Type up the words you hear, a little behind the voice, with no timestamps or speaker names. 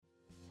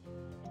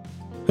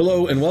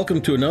Hello, and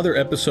welcome to another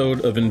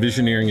episode of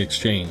Envisioneering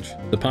Exchange,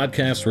 the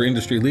podcast where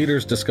industry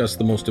leaders discuss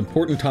the most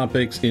important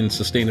topics in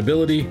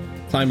sustainability,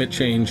 climate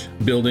change,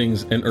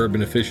 buildings, and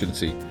urban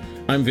efficiency.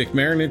 I'm Vic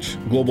Marinich,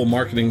 Global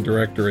Marketing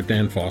Director at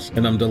Danfoss,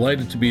 and I'm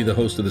delighted to be the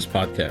host of this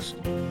podcast.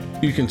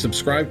 You can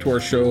subscribe to our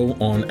show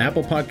on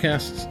Apple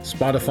Podcasts,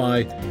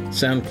 Spotify,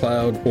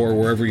 SoundCloud, or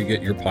wherever you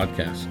get your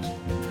podcasts.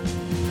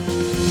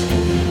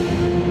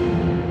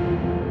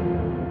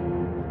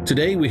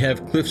 Today, we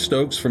have Cliff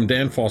Stokes from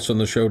Danfoss on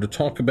the show to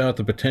talk about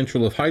the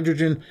potential of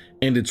hydrogen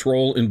and its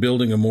role in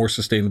building a more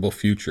sustainable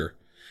future.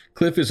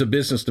 Cliff is a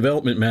business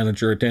development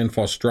manager at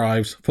Danfoss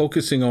Drives,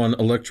 focusing on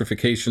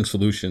electrification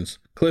solutions.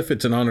 Cliff,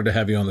 it's an honor to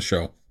have you on the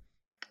show.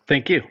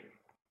 Thank you.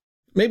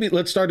 Maybe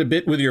let's start a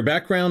bit with your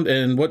background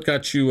and what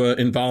got you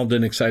involved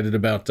and excited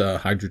about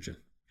hydrogen.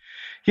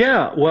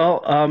 Yeah,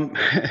 well,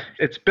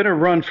 it's been a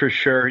run for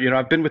sure.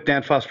 I've been with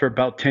Danfoss for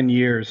about 10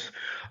 years,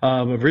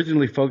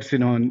 originally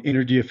focusing on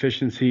energy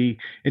efficiency,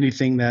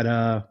 anything that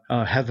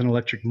has an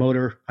electric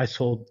motor. I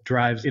sold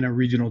drives in a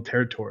regional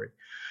territory.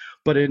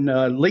 But in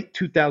late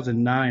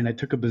 2009, I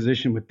took a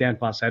position with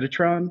Danfoss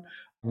Editron,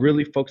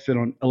 really focusing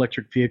on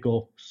electric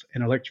vehicles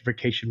and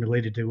electrification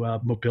related to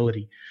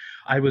mobility.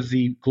 I was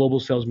the global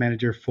sales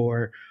manager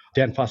for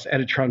Danfoss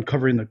Editron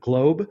covering the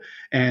globe,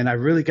 and I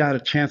really got a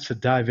chance to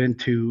dive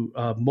into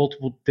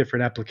multiple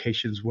different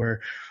applications where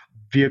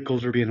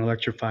vehicles are being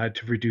electrified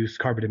to reduce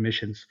carbon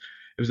emissions.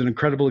 It was an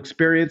incredible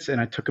experience,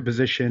 and I took a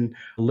position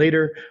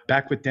later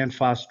back with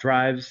Danfoss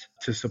Drives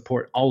to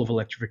support all of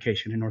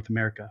electrification in North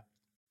America.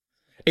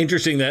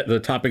 Interesting that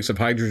the topics of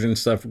hydrogen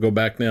stuff go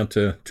back now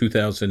to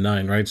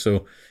 2009, right?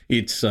 So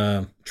it's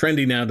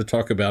trendy now to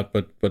talk about,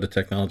 but a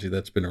technology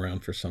that's been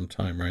around for some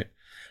time, right?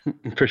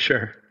 For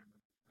sure.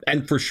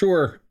 And for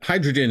sure,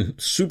 hydrogen,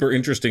 super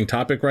interesting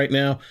topic right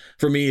now.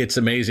 For me, it's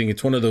amazing.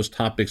 It's one of those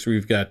topics where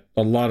you've got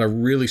a lot of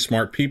really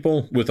smart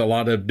people with a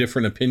lot of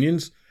different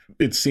opinions.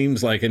 It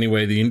seems like,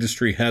 anyway, the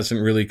industry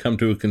hasn't really come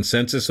to a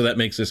consensus. So that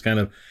makes this kind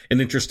of an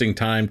interesting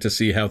time to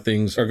see how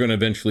things are going to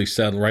eventually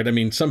settle, right? I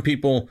mean, some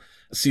people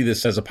see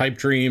this as a pipe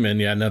dream and,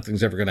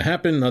 nothing's ever going to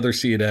happen.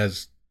 Others see it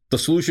as the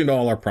solution to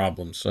all our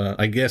problems.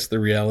 I guess the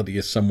reality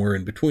is somewhere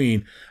in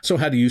between. So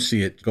how do you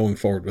see it going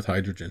forward with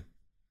hydrogen?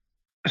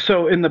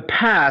 So in the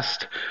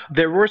past,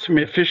 there were some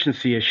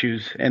efficiency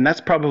issues, and that's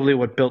probably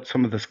what built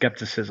some of the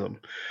skepticism.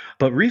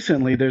 But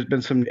recently, there's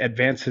been some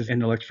advances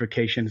in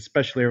electrification,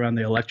 especially around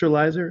the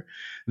electrolyzer,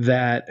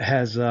 that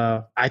has,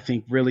 I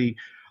think, really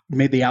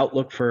made the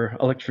outlook for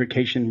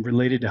electrification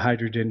related to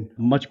hydrogen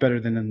much better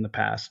than in the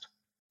past.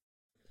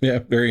 Yeah,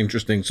 very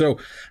interesting. So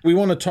we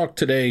want to talk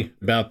today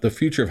about the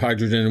future of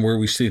hydrogen and where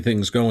we see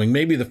things going.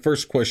 Maybe the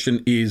first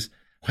question is,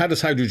 how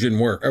does hydrogen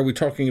work? Are we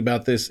talking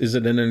about this? Is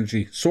it an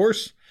energy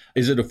source?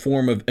 Is it a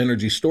form of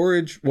energy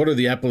storage? What are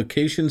the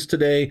applications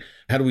today?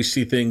 How do we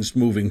see things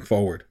moving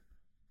forward?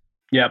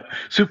 Yep.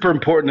 Super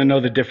important to know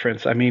the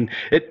difference. I mean,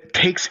 it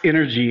takes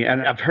energy,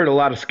 and I've heard a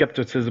lot of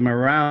skepticism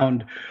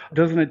around,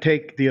 doesn't it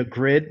take the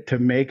grid to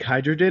make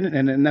hydrogen?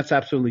 And that's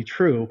absolutely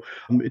true.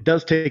 It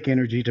does take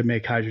energy to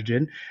make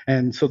hydrogen,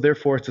 and so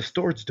therefore it's a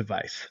storage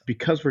device.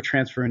 Because we're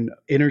transferring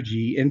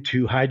energy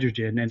into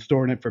hydrogen and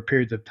storing it for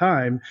periods of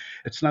time,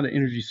 it's not an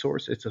energy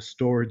source, it's a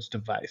storage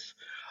device.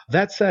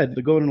 That said,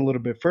 to go in a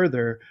little bit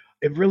further,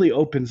 it really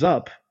opens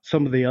up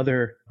some of the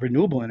other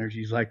renewable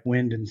energies like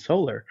wind and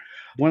solar.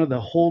 One of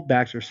the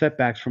holdbacks or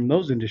setbacks from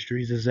those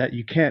industries is that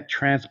you can't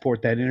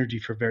transport that energy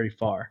for very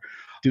far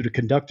due to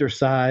conductor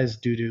size,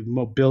 due to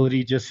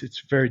mobility,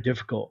 it's very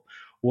difficult.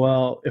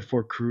 Well, if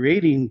we're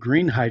creating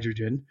green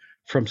hydrogen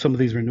from some of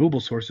these renewable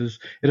sources,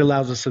 it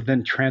allows us to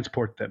then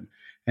transport them.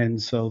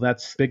 And so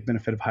that's a big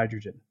benefit of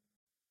hydrogen.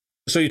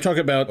 So you talk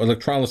about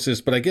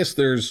electrolysis, but I guess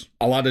there's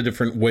a lot of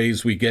different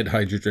ways we get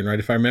hydrogen, right?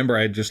 If I remember,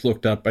 I just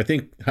looked up, I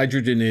think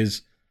hydrogen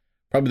is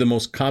probably the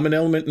most common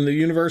element in the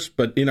universe,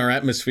 but in our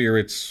atmosphere,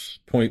 it's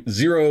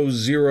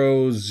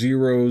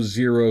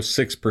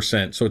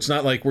 0.00006%. So it's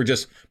not like we're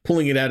just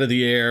pulling it out of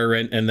the air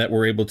and that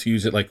we're able to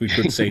use it like we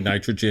could say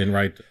nitrogen,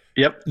 right?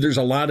 Yep. There's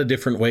a lot of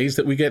different ways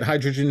that we get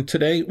hydrogen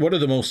today. What are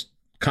the most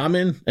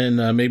common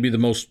and maybe the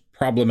most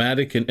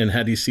problematic, and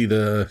how do you see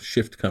the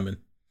shift coming?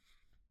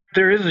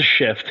 There is a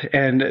shift,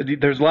 and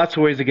there's lots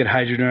of ways to get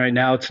hydrogen right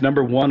now. It's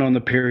number one on the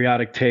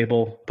periodic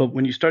table. But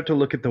when you start to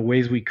look at the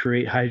ways we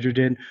create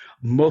hydrogen,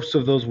 most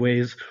of those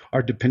ways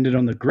are dependent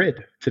on the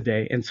grid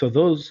today. And so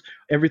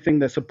everything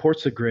that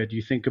supports the grid,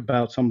 you think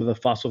about some of the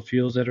fossil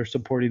fuels that are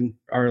supporting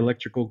our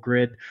electrical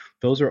grid,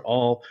 those are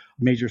all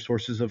major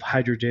sources of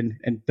hydrogen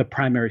and the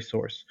primary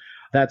source.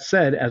 That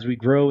said, as we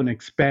grow and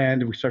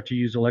expand and we start to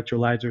use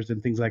electrolyzers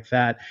and things like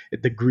that,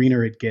 the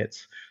greener it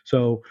gets.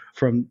 So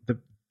from the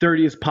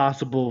dirtiest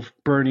possible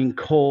burning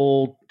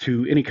coal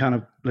to any kind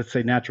of, let's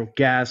say, natural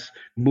gas,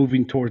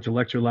 moving towards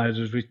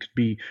electrolyzers, which could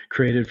be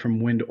created from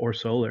wind or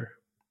solar.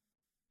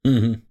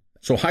 Mm-hmm.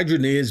 So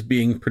hydrogen is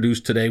being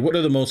produced today. What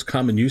are the most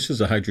common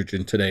uses of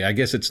hydrogen today? I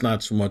guess it's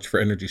not so much for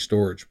energy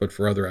storage, but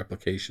for other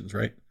applications,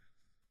 right?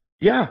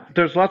 Yeah,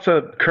 there's lots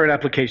of current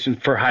applications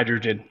for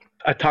hydrogen.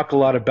 I talk a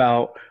lot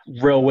about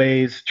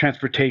railways,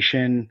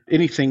 transportation,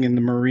 anything in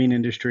the marine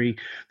industry.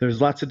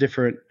 There's lots of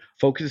different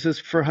focuses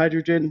for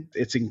hydrogen.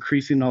 It's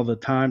increasing all the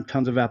time,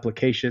 tons of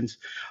applications,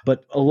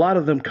 but a lot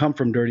of them come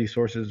from dirty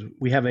sources.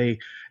 We have a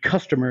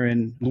customer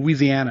in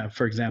Louisiana,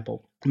 for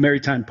example,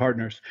 Maritime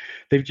Partners.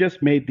 They've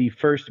just made the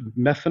first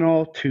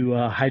methanol to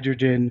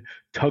hydrogen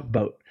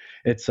tugboat.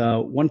 It's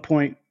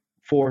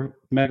 1.4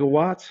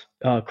 megawatts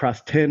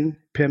across 10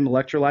 PIM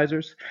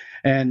electrolyzers.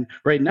 And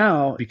right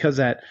now, because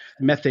that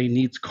methane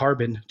needs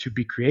carbon to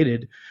be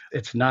created,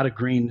 it's not a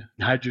green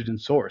hydrogen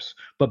source.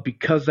 But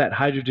because that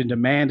hydrogen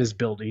demand is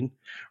building,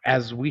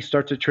 as we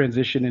start to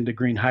transition into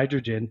green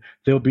hydrogen,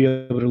 they'll be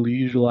able to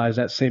utilize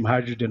that same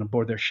hydrogen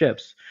aboard their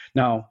ships.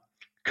 Now,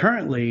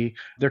 currently,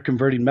 they're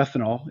converting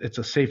methanol. It's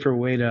a safer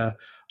way to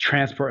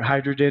transport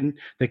hydrogen.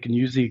 They can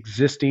use the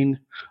existing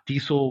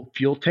diesel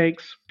fuel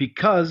tanks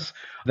because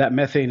that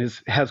methane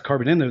has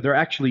carbon in there. They're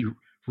actually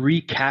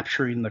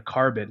recapturing the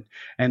carbon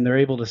and they're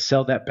able to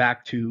sell that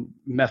back to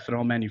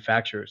methanol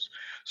manufacturers.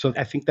 So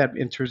I think that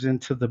enters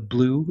into the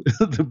blue,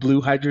 the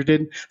blue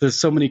hydrogen. There's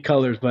so many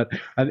colors, but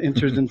it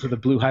enters into the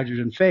blue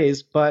hydrogen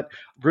phase. But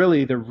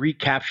really, they're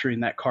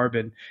recapturing that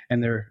carbon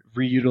and they're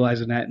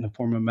reutilizing that in the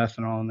form of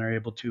methanol, and they're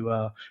able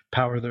to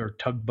power their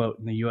tugboat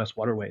in the U.S.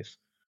 waterways.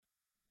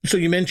 So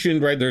you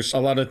mentioned, right, there's a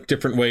lot of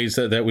different ways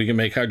that we can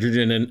make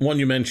hydrogen. And one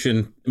you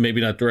mentioned,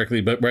 maybe not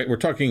directly, but right, we're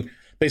talking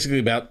basically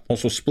about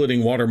also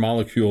splitting water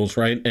molecules,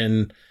 right?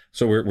 And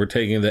so we're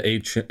taking the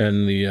H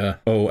and the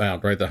O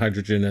out, right? The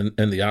hydrogen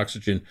and the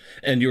oxygen.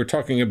 And you were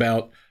talking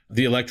about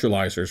the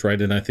electrolyzers,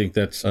 right? And I think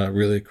that's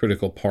really a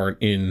critical part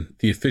in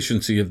the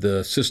efficiency of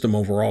the system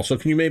overall. So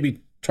can you maybe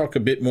talk a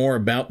bit more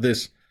about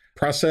this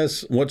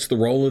process? What's the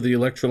role of the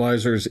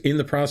electrolyzers in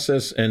the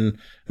process? And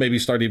maybe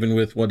start even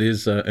with what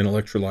is an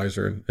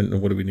electrolyzer and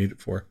what do we need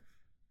it for?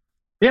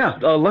 Yeah,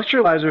 the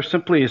electrolyzer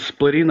simply is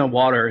splitting the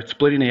water, it's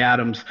splitting the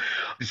atoms.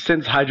 It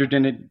sends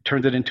hydrogen, it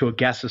turns it into a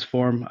gaseous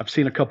form. I've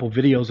seen a couple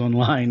videos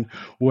online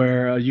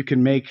where you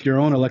can make your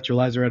own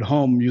electrolyzer at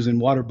home using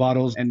water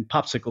bottles and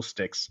popsicle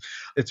sticks.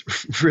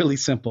 It's really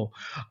simple.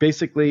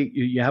 Basically,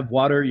 you have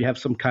water, you have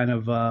some kind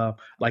of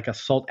like a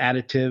salt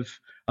additive,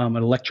 an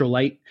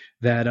electrolyte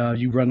that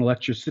you run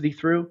electricity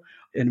through.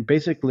 And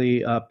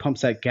basically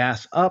pumps that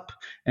gas up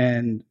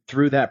and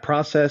through that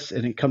process,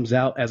 and it comes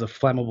out as a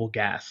flammable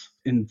gas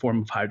in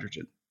form of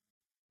hydrogen.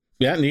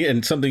 Yeah,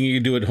 and something you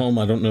can do at home.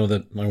 I don't know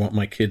that I want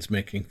my kids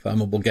making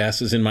flammable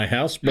gases in my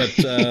house, but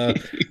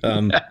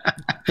um,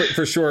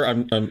 for sure,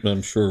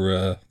 I'm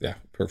sure, yeah,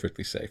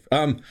 perfectly safe.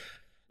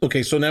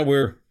 Okay, so now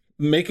we're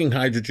making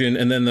hydrogen,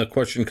 and then the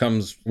question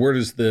comes: where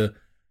does the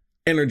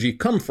energy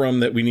come from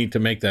that we need to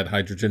make that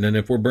hydrogen? And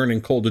if we're burning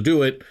coal to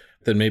do it,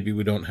 then maybe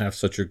we don't have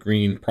such a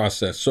green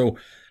process. So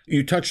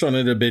you touched on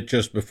it a bit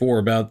just before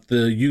about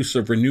the use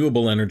of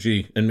renewable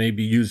energy and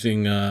maybe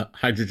using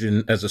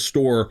hydrogen as a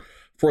store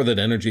for that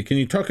energy. Can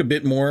you talk a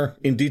bit more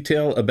in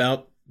detail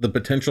about the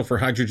potential for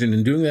hydrogen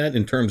in doing that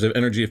in terms of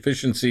energy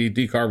efficiency,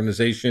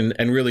 decarbonization,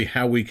 and really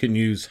how we can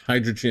use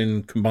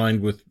hydrogen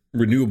combined with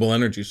renewable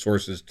energy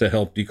sources to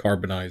help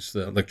decarbonize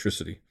the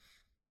electricity?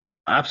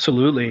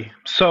 Absolutely.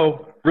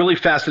 So, really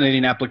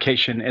fascinating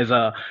application is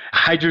a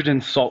hydrogen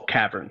salt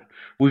cavern.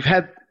 We've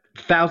had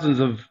thousands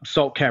of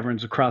salt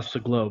caverns across the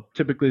globe.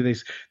 Typically,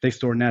 they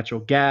store natural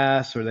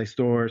gas or they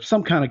store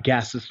some kind of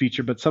gaseous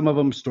feature, but some of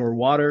them store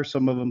water,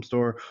 some of them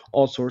store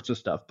all sorts of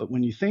stuff. But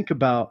when you think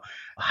about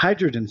a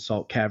hydrogen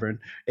salt cavern,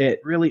 it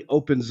really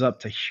opens up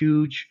to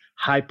huge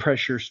high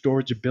pressure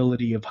storage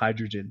ability of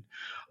hydrogen.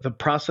 The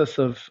process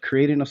of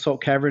creating a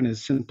salt cavern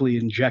is simply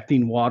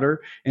injecting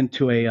water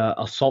into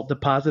a salt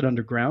deposit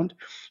underground.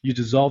 You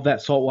dissolve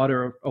that salt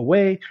water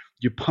away,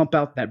 you pump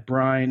out that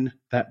brine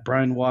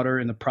water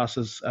in the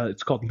process.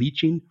 It's called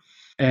leaching.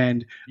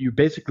 And you're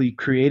basically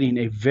creating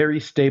a very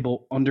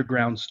stable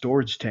underground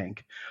storage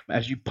tank.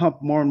 As you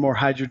pump more and more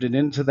hydrogen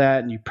into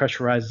that and you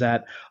pressurize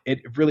that,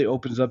 it really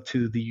opens up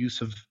to the use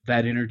of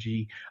that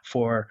energy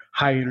for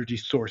high energy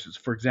sources.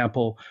 For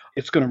example,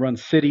 it's going to run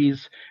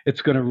cities,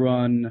 it's going to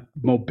run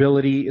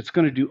mobility, it's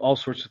going to do all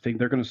sorts of things.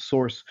 They're going to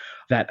source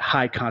that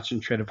high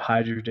concentrate of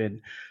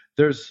hydrogen.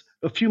 There's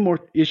a few more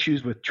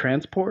issues with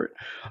transport.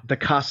 The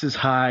cost is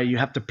high. You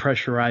have to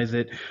pressurize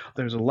it.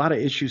 There's a lot of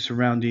issues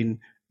surrounding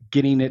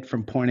getting it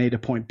from point A to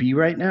point B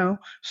right now.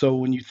 So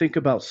when you think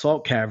about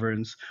salt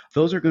caverns,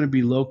 those are going to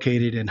be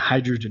located in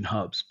hydrogen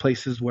hubs,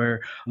 places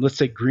where, let's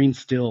say, green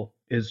steel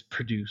is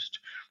produced.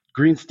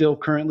 Green steel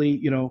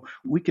currently,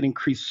 we can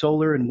increase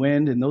solar and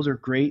wind, and those are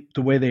great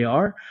the way they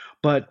are,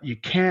 but you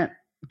can't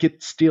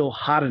get steel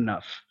hot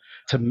enough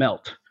to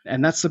melt.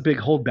 And that's the big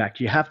holdback.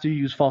 You have to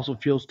use fossil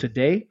fuels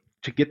today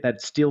to get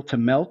that steel to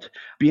melt.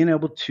 Being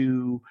able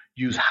to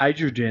use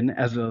hydrogen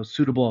as a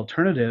suitable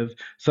alternative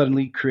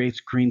suddenly creates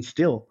green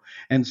steel.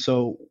 And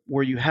so,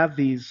 where you have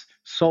these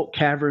salt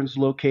caverns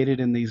located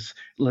in these,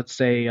 let's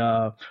say,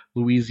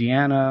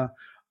 Louisiana,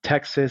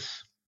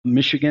 Texas,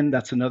 Michigan,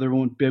 that's another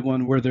one, big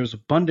one where there's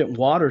abundant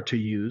water to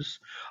use.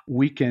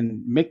 We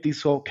can make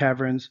these salt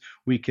caverns,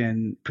 we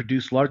can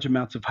produce large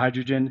amounts of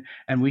hydrogen,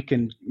 and we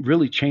can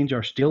really change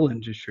our steel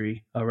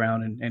industry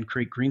around and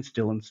create green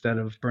steel instead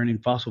of burning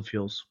fossil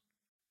fuels.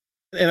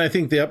 And I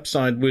think the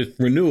upside with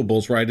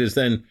renewables, right, is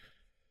then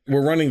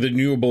we're running the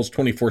renewables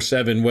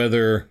 24/7,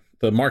 whether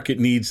the market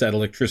needs that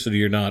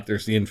electricity or not.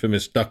 There's the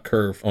infamous duck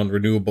curve on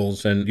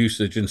renewables and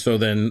usage. And so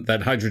then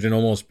that hydrogen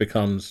almost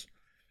becomes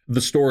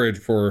the storage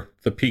for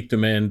the peak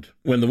demand.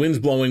 When the wind's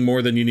blowing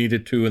more than you need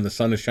it to and the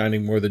sun is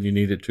shining more than you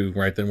need it to,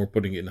 right, then we're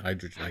putting it in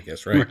hydrogen, I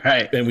guess, right?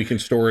 Right. And we can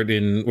store it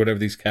in whatever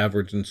these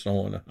caverns and so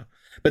on.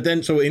 But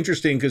then, so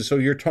interesting, because so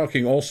you're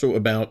talking also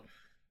about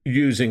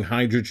using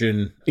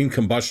hydrogen in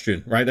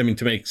combustion, right? I mean,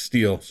 to make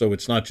steel. So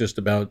it's not just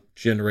about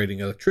generating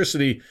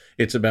electricity,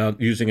 it's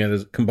about using it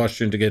as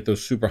combustion to get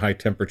those super high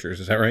temperatures.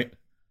 Is that right?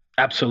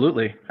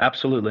 Absolutely.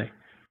 Absolutely.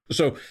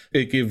 So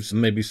it gives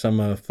maybe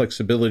some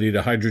flexibility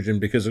to hydrogen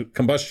because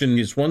combustion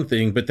is one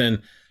thing, but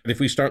then if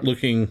we start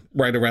looking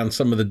right around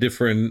some of the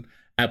different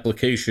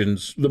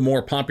applications, the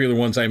more popular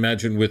ones, I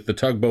imagine, with the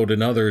tugboat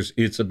and others,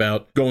 it's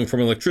about going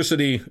from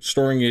electricity,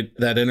 storing it,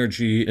 that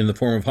energy in the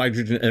form of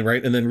hydrogen, and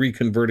right, and then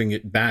reconverting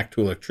it back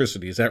to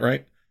electricity. Is that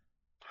right?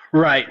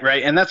 Right,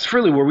 right. And that's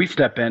really where we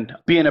step in.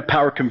 Being a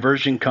power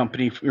conversion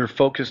company, we're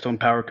focused on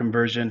power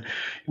conversion.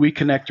 We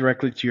connect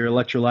directly to your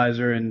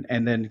electrolyzer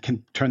and then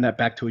can turn that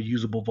back to a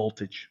usable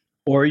voltage.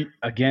 Or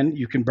again,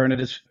 you can burn it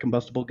as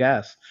combustible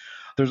gas.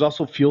 There's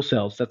also fuel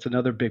cells. That's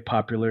another big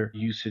popular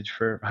usage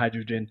for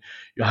hydrogen.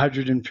 Your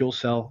hydrogen fuel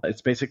cell,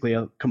 it's basically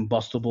a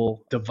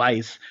combustible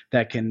device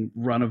that can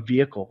run a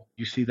vehicle.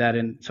 You see that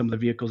in some of the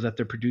vehicles that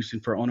they're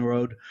producing for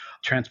on-road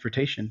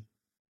transportation.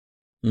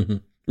 Mm-hmm.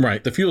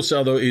 Right. The fuel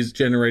cell, though, is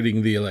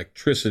generating the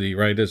electricity,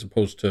 right? As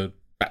opposed to,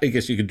 I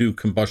guess you could do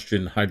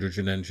combustion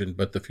hydrogen engine,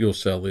 but the fuel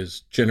cell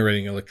is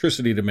generating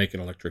electricity to make an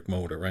electric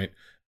motor, right?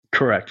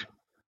 Correct.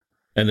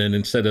 And then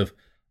instead of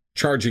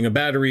charging a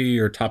battery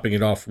or topping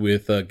it off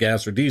with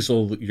gas or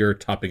diesel, you're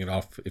topping it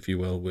off, if you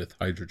will, with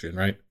hydrogen,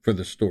 right? For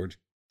the storage.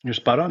 You're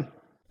spot on.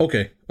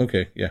 Okay.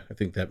 Okay. Yeah. I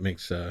think that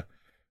makes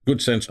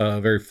good sense.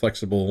 Very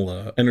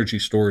flexible energy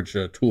storage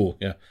tool.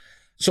 Yeah.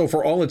 So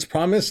for all its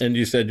promise, and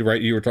you said, right,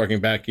 you were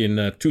talking back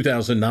in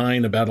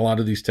 2009 about a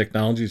lot of these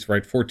technologies,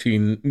 right,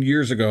 14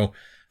 years ago,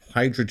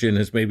 hydrogen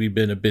has maybe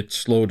been a bit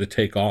slow to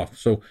take off.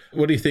 So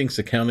what do you think is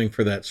accounting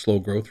for that slow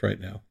growth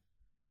right now?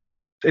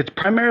 It's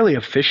primarily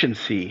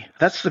efficiency.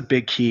 That's the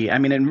big key. I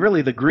mean, and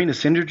really the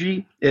greenest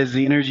energy is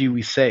the energy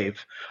we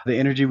save, the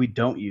energy we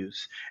don't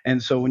use.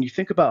 And so when you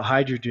think about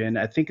hydrogen,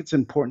 I think it's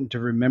important to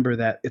remember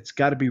that it's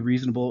got to be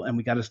reasonable and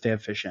we got to stay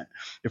efficient.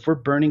 If we're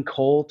burning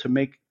coal to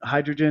make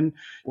hydrogen,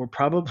 we're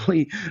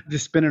probably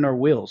just spinning our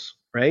wheels,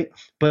 right?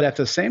 But at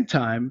the same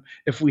time,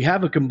 if we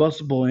have a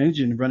combustible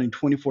engine running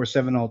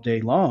 24/7 all day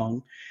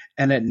long,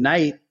 and at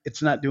night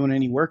it's not doing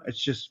any work,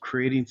 it's just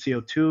creating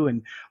CO2,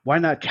 and why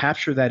not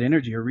capture that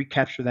energy or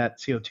recapture that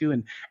CO2,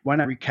 and why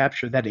not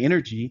recapture that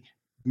energy,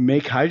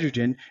 make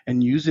hydrogen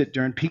and use it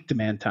during peak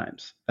demand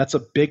times? That's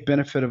a big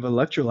benefit of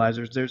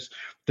electrolyzers.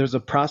 There's a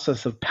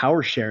process of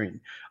power sharing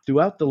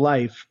throughout the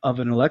life of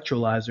an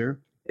electrolyzer.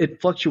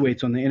 It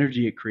fluctuates on the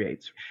energy it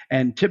creates.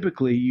 And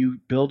typically you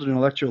build an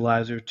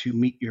electrolyzer to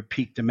meet your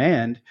peak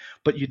demand,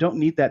 but you don't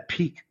need that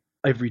peak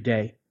every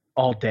day,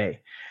 all day.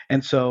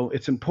 And so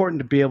it's important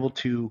to be able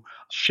to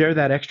share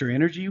that extra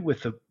energy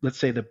with the, let's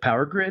say, the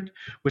power grid,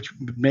 which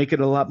would make it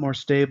a lot more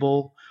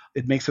stable.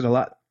 It makes it a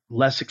lot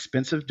less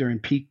expensive during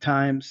peak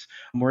times.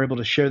 We're able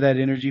to share that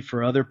energy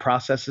for other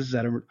processes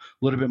that are a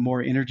little bit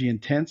more energy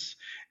intense.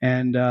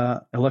 And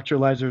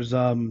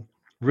electrolyzers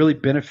really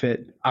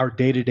benefit our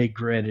day-to-day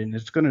grid, and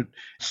it's going to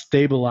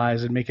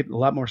stabilize and make it a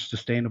lot more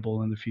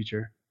sustainable in the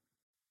future.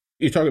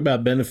 You talk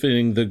about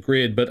benefiting the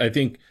grid, but I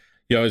think,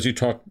 as you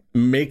talk,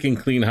 making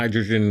clean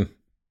hydrogen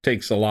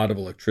takes a lot of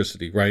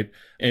electricity, right?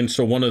 And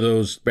so one of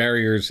those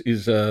barriers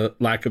is a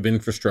lack of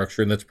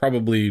infrastructure, and that's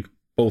probably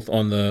both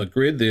on the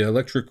grid, the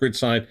electric grid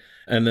side,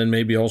 and then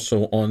maybe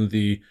also on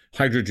the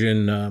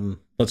hydrogen,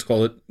 let's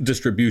call it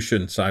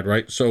distribution side,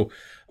 right? So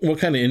what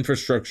kind of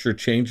infrastructure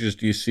changes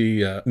do you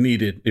see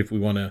needed if we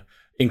want to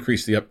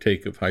increase the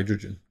uptake of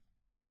hydrogen?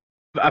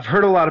 I've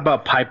heard a lot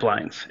about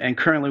pipelines, and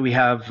currently we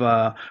have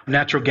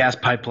natural gas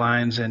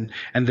pipelines, and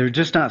they're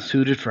just not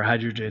suited for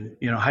hydrogen.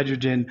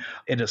 Hydrogen,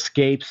 it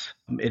escapes.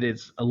 It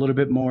is a little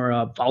bit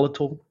more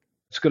volatile.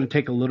 It's going to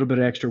take a little bit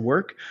of extra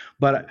work,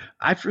 but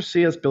I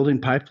foresee us building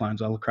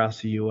pipelines all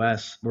across the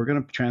U.S. We're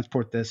going to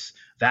transport this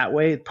that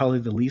way. It's probably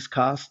the least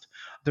cost.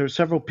 There are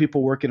several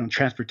people working on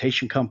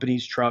transportation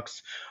companies,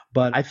 trucks,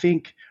 but I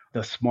think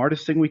the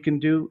smartest thing we can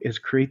do is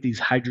create these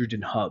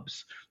hydrogen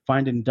hubs.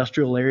 Find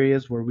industrial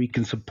areas where we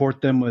can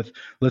support them with,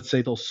 let's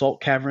say, those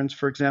salt caverns,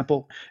 for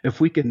example.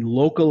 If we can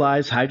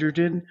localize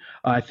hydrogen,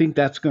 I think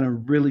that's going to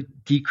really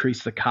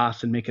decrease the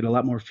cost and make it a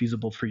lot more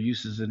feasible for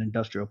use as an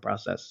industrial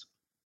process.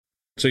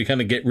 So you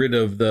kind of get rid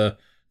of the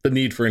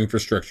need for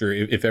infrastructure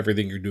if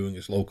everything you're doing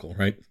is local,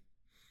 right?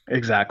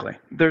 Exactly.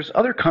 There's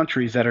other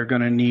countries that are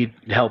going to need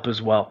help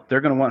as well.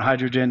 They're going to want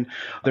hydrogen.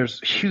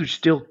 There's huge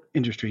steel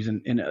industries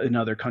in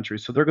other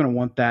countries. So they're going to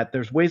want that.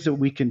 There's ways that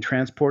we can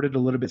transport it a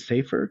little bit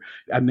safer.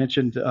 I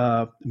mentioned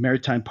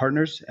maritime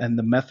partners and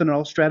the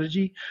methanol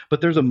strategy,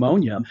 but there's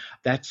ammonia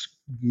that's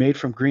made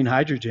from green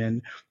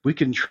hydrogen. We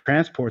can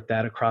transport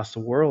that across the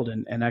world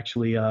and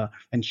actually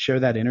and share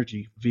that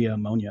energy via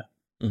ammonia.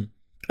 Mm.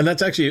 And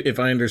that's actually, if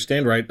I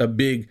understand right, a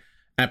big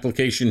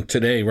application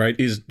today, right,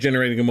 is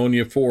generating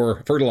ammonia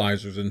for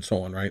fertilizers and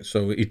so on, right?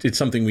 So it's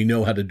something we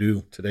know how to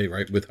do today,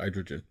 right, with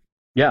hydrogen.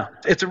 Yeah,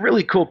 it's a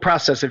really cool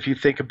process if you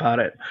think about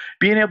it.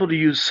 Being able to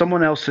use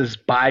someone else's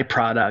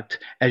byproduct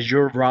as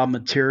your raw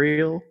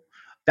material,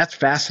 that's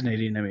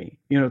fascinating to me.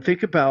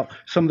 Think about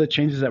some of the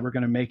changes that we're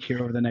going to make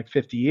here over the next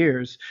 50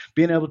 years.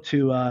 Being able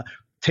to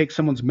take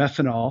someone's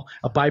methanol,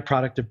 a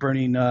byproduct of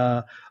burning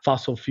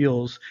fossil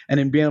fuels, and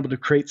then being able to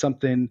create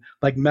something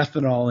like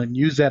methanol and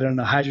use that in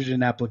a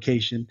hydrogen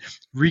application,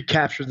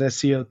 recapture that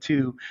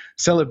CO2,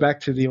 sell it back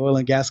to the oil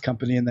and gas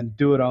company, and then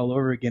do it all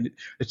over again.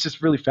 It's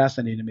just really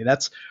fascinating to me.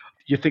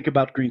 You think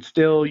about green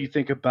steel, you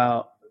think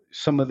about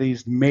some of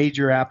these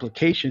major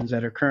applications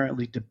that are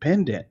currently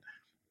dependent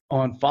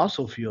on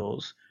fossil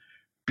fuels,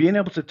 being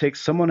able to take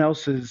someone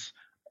else's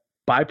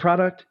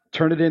byproduct,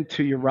 turn it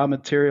into your raw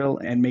material,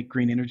 and make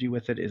green energy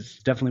with it is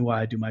definitely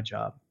why I do my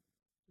job.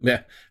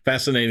 Yeah,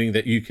 fascinating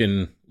that you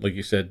can, like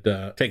you said,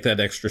 take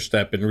that extra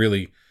step and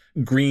really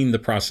green the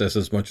process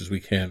as much as we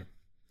can.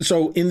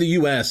 So in the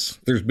U.S.,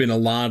 there's been a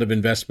lot of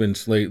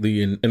investments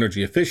lately in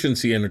energy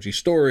efficiency, energy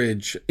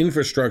storage,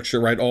 infrastructure,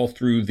 right, all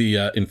through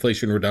the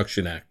Inflation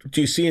Reduction Act.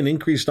 Do you see an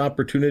increased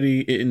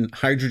opportunity in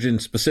hydrogen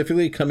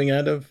specifically coming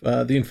out of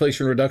the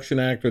Inflation Reduction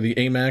Act or the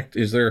AIM Act?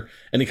 Is there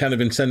any kind of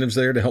incentives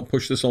there to help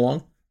push this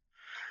along?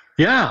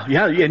 Yeah.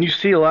 And you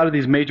see a lot of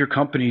these major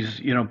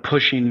companies,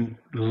 pushing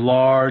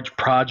large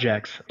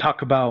projects.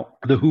 Talk about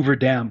the Hoover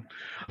Dam.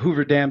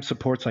 Hoover Dam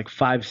supports like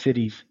 5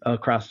 cities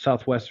across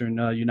southwestern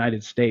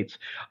United States.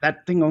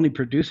 That thing only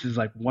produces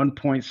like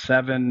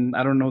 1.7,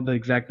 I don't know the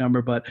exact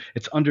number, but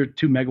it's under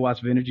 2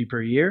 megawatts of energy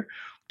per year.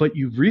 But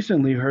you've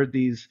recently heard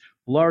these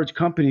large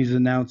companies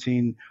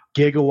announcing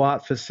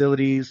gigawatt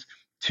facilities,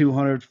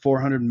 200,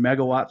 400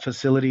 megawatt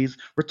facilities.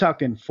 We're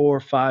talking 4 or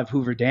 5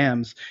 Hoover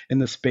Dams in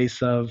the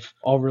space of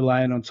all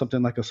relying on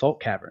something like a salt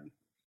cavern.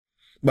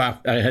 Wow,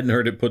 I hadn't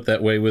heard it put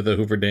that way with the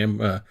Hoover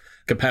Dam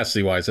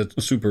capacity-wise.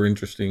 That's super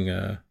interesting,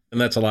 and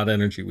that's a lot of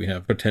energy we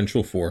have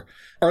potential for.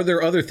 Are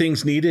there other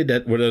things needed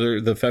at whether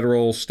the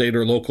federal, state,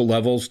 or local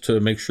levels to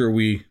make sure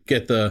we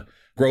get the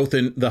growth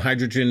in the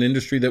hydrogen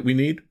industry that we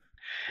need?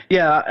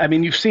 Yeah, I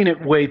mean, you've seen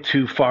it way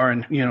too far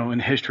in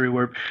history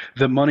where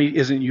the money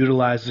isn't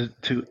utilized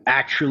to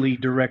actually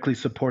directly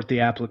support the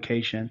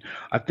application.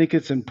 I think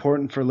it's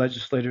important for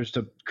legislators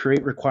to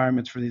create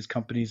requirements for these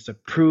companies to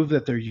prove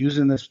that they're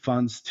using these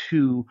funds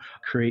to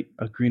create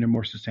a greener,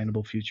 more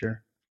sustainable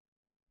future.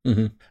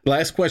 Mm-hmm.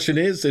 Last question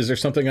is there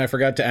something I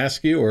forgot to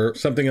ask you or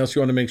something else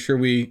you want to make sure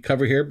we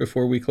cover here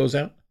before we close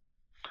out?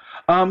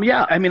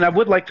 Yeah, I mean, I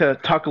would like to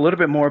talk a little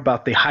bit more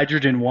about the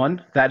Hydrogen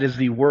One. That is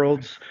the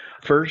world's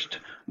first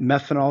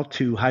methanol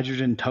to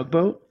hydrogen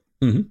tugboat.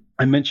 Mm-hmm.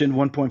 I mentioned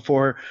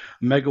 1.4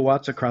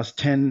 megawatts across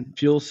 10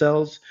 fuel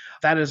cells.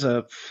 That is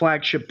a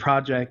flagship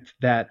project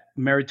that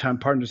Maritime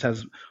Partners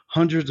has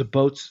hundreds of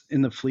boats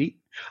in the fleet.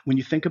 When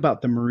you think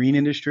about the marine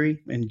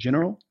industry in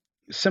general,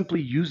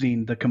 simply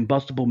using the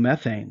combustible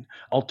methane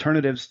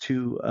alternatives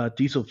to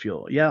diesel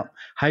fuel. Yeah,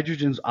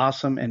 hydrogen's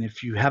awesome. And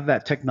if you have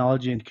that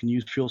technology and can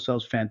use fuel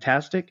cells,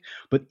 fantastic.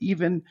 But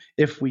even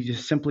if we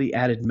just simply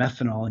added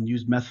methanol and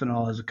used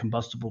methanol as a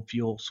combustible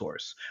fuel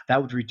source,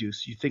 that would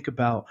reduce. You think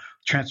about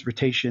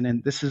transportation,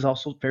 and this is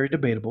also very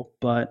debatable,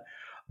 but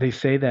they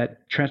say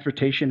that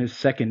transportation is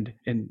second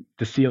in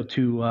the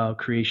CO2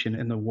 creation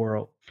in the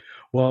world.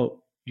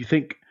 Well, you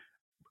think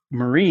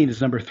marine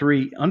is number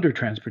 3 under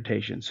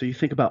transportation. So you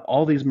think about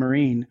all these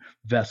marine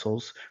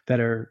vessels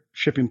that are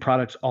shipping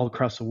products all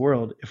across the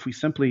world. If we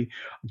simply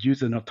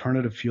use an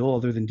alternative fuel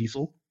other than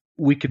diesel,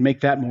 we could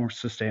make that more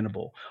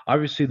sustainable.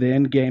 Obviously, the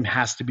end game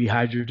has to be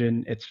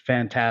hydrogen. It's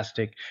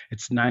fantastic.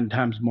 It's 9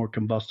 times more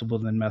combustible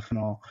than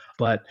methanol.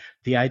 But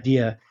the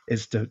idea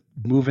is to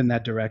move in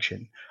that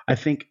direction. I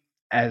think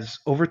as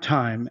over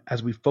time,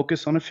 as we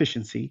focus on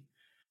efficiency,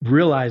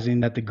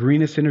 realizing that the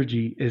greenest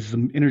energy is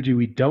the energy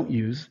we don't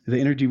use, the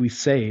energy we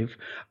save,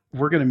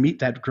 we're going to meet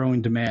that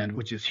growing demand,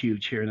 which is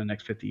huge here in the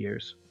next 50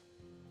 years.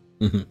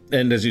 Mm-hmm.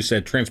 And as you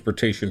said,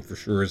 transportation for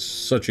sure is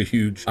such a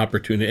huge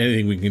opportunity.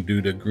 Anything we can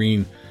do to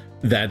green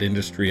that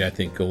industry, I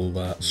think,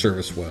 will serve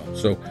us well.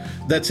 So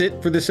that's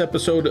it for this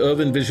episode of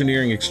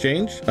Envisioneering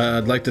Exchange.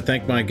 I'd like to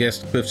thank my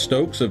guest, Cliff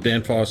Stokes of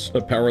Danfoss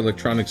Power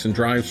Electronics and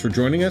Drives, for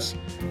joining us.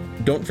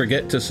 Don't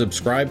forget to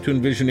subscribe to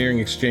Envisioneering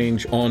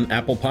Exchange on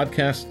Apple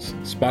Podcasts,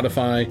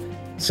 Spotify,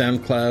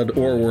 SoundCloud,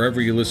 or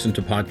wherever you listen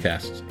to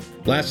podcasts.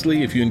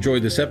 Lastly, if you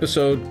enjoyed this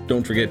episode,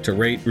 don't forget to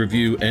rate,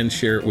 review, and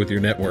share it with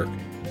your network.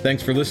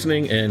 Thanks for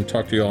listening, and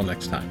talk to you all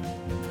next time.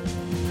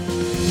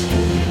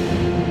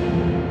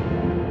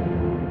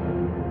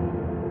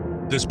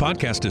 This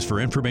podcast is for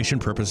information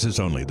purposes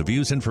only. The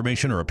views,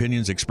 information, or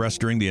opinions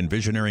expressed during the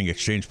Envisioneering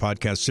Exchange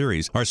podcast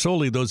series are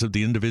solely those of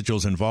the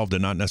individuals involved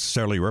and not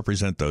necessarily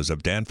represent those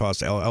of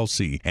Danfoss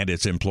LLC and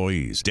its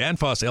employees.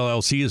 Danfoss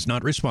LLC is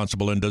not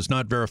responsible and does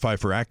not verify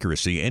for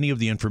accuracy any of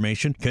the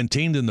information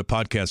contained in the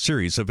podcast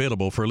series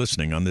available for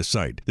listening on this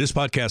site. This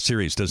podcast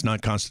series does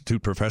not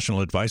constitute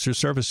professional advice or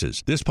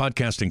services. This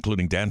podcast,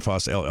 including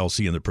Danfoss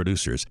LLC and the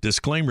producers,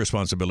 disclaim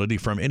responsibility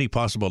from any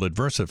possible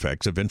adverse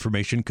effects of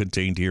information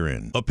contained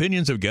herein.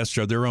 Opinions of guests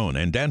are their own,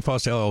 and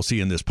Danfoss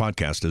LLC in this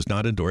podcast does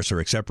not endorse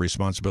or accept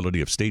responsibility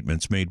of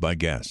statements made by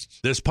guests.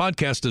 This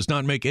podcast does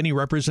not make any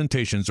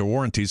representations or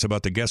warranties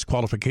about the guest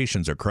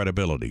qualifications or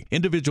credibility.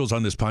 Individuals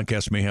on this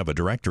podcast may have a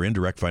direct or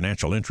indirect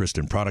financial interest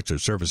in products or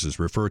services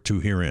referred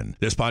to herein.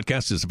 This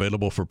podcast is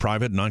available for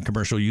private,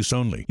 non-commercial use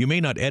only. You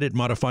may not edit,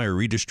 modify, or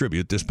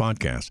redistribute this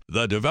podcast.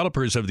 The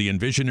developers of the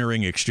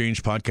Envisioneering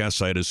Exchange podcast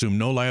site assume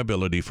no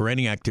liability for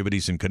any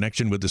activities in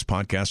connection with this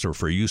podcast or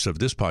for use of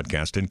this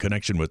podcast in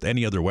connection with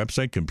any other website,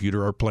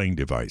 computer, or playing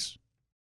device.